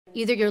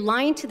Either you're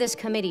lying to this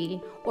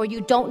committee or you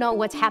don't know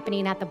what's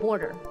happening at the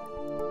border.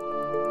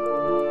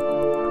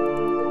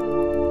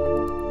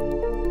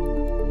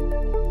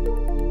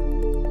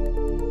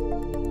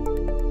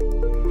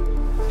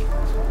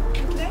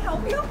 Can I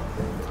help you?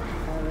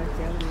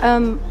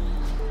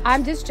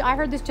 I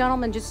heard this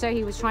gentleman just say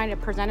he was trying to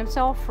present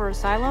himself for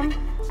asylum,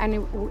 and he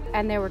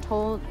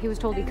was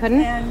told he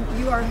couldn't. And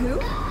you are who?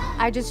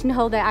 I just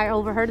know that I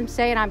overheard him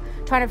say, and I'm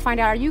trying to find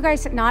out, are you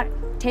guys not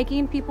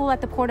taking people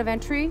at the port of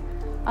entry?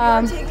 We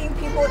are taking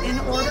people in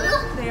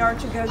order. They are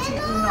to go to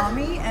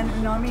UNAMI, and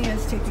UNAMI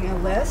is taking a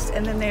list,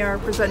 and then they are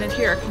presented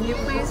here. Can you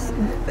please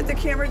put the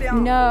camera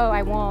down? No,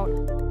 I won't.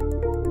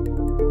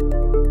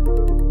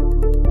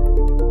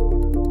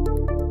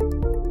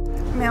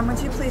 Ma'am, would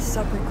you please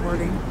stop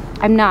recording?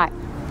 I'm not.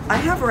 I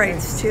have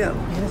rights too.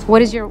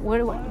 What is the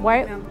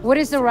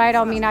right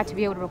on me not to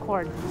be able to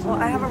record? Well,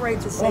 I have a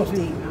right to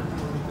safety.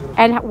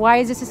 And why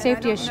is this a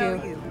safety issue?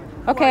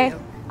 Okay,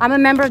 I'm a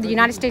member of the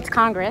United States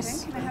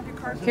Congress. Can I have your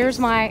card, Here's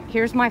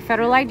my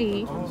federal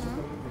ID.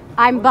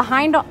 I'm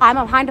behind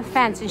a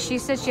fence, and she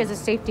says she has a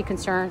safety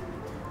concern.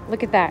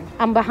 Look at that.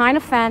 I'm behind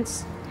a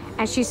fence,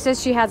 and she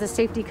says she has a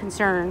safety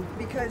concern.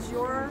 Because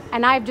you're...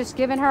 And I've just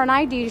given her an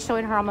ID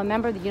showing her I'm a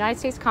member of the United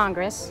States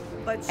Congress.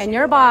 But and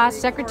your boss,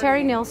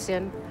 Secretary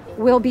Nielsen,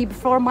 will be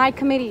before my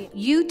committee.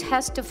 You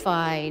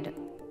testified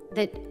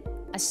that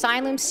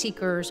asylum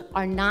seekers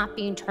are not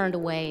being turned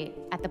away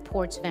at the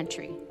ports of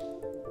entry.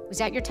 Was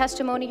that your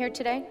testimony here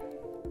today?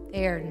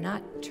 They are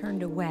not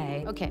turned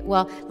away. Okay,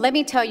 well, let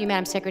me tell you,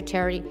 Madam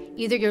Secretary,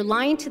 either you're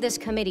lying to this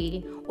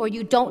committee or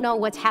you don't know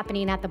what's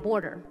happening at the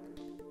border.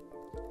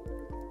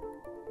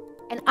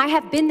 And I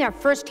have been there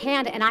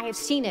firsthand, and I have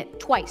seen it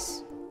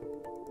twice.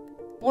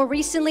 More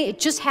recently, it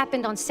just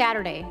happened on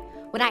Saturday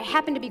when I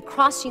happened to be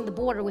crossing the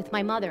border with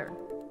my mother.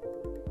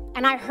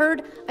 And I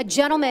heard a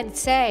gentleman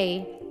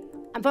say,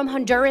 I'm from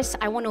Honduras,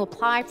 I want to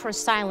apply for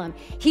asylum.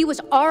 He was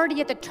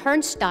already at the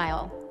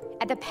turnstile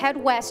at the Ped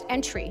West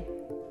entry.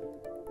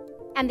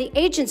 And the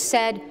agent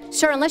said,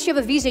 sir, unless you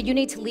have a visa, you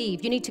need to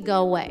leave, you need to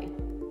go away.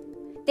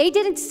 They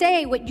didn't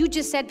say what you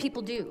just said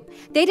people do.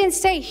 They didn't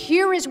say,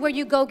 here is where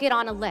you go get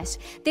on a list.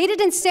 They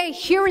didn't say,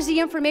 here is the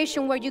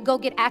information where you go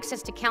get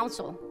access to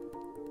counsel.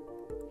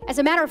 As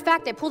a matter of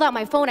fact, I pulled out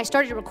my phone, I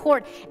started to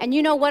record, and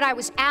you know what? I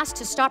was asked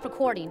to stop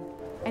recording.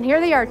 And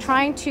here they are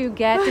trying to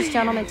get this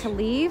gentleman to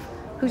leave,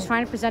 who's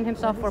trying to present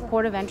himself for a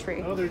port of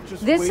entry. No,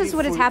 this is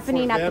what is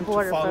happening at the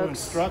border,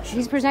 folks.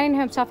 He's presenting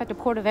himself at the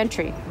port of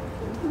entry.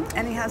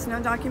 And he has no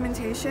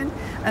documentation,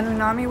 and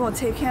UNAMI will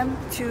take him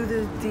to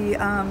the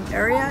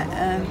area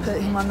and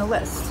put him on the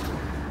list.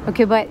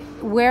 Okay, but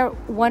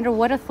under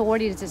what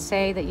authority does it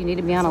say that you need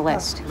to be on a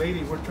list?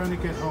 Lady, we're trying to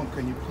get home.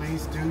 Can you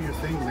please do your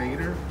thing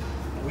later?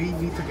 We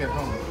need to get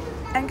home.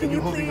 And can you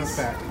holding please us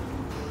back?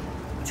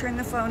 Turn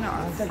the phone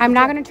off? I'm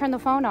not going to turn the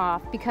phone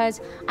off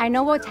because I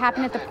know what's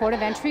happened at the port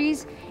of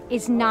entries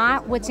is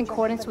not what's in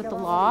accordance with the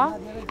law,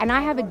 and I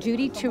have a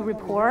duty to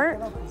report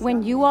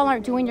when you all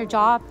aren't doing your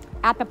job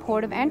at the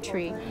port of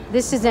entry.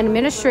 This is an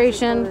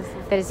administration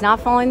that is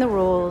not following the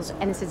rules,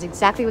 and this is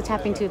exactly what's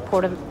happening to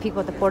people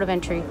at the port of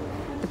entry.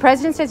 The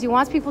president says he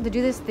wants people to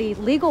do this the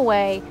legal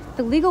way.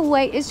 The legal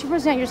way is to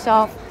present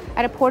yourself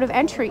at a port of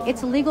entry.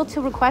 It's legal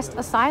to request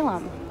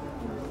asylum.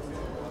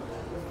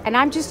 And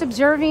I'm just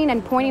observing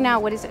and pointing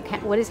out what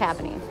is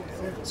happening.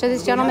 So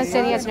this gentleman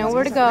said he has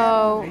nowhere to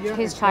go.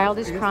 His child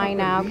is crying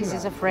now because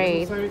he's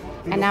afraid.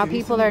 And now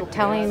people are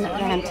telling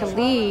him to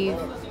leave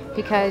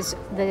because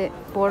the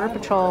Border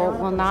Patrol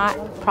will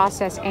not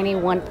process any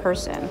one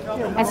person.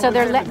 And so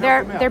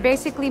they're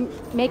basically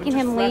making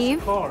him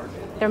leave.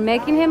 They're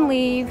making him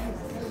leave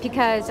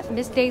because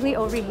Miss Daly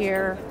over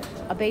here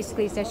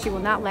basically says she will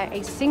not let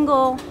a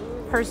single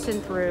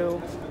person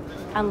through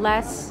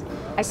unless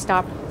I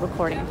stop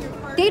recording.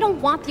 They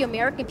don't want the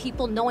American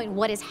people knowing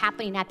what is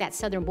happening at that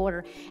southern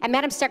border. And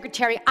Madam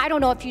Secretary, I don't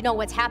know if you know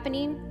what's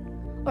happening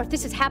or if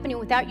this is happening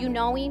without you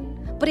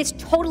knowing, but it's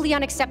totally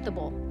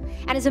unacceptable.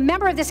 And as a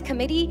member of this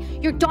committee,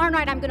 you're darn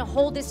right I'm gonna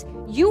hold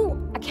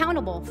you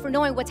accountable for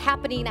knowing what's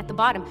happening at the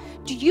bottom.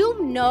 Do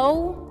you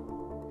know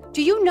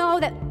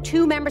that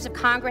 2 members of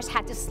Congress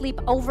had to sleep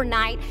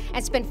overnight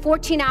and spend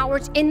 14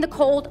 hours in the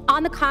cold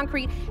on the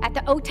concrete at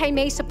the Otay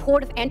Mesa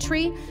port of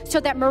entry so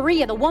that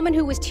Maria, the woman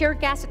who was tear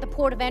gassed at the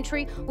port of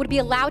entry, would be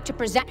allowed to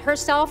present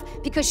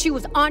herself because she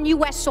was on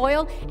U.S.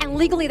 soil, and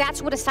legally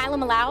that's what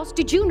asylum allows?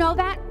 Did you know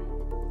that?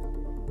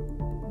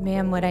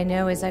 Ma'am, what I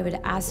know is I would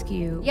ask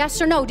you...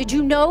 Yes or no? Did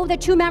you know that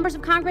 2 members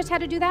of Congress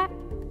had to do that?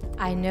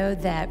 I know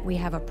that we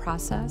have a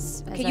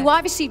process. Okay, you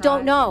obviously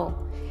don't know.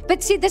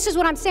 But see, this is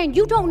what I'm saying.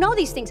 You don't know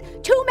these things.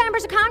 2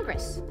 members of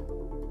Congress.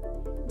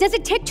 Does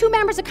it take 2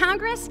 members of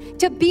Congress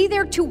to be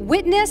there to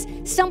witness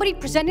somebody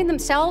presenting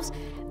themselves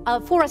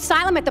for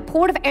asylum at the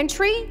port of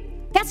entry?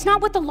 That's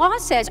not what the law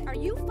says. Are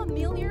you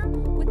familiar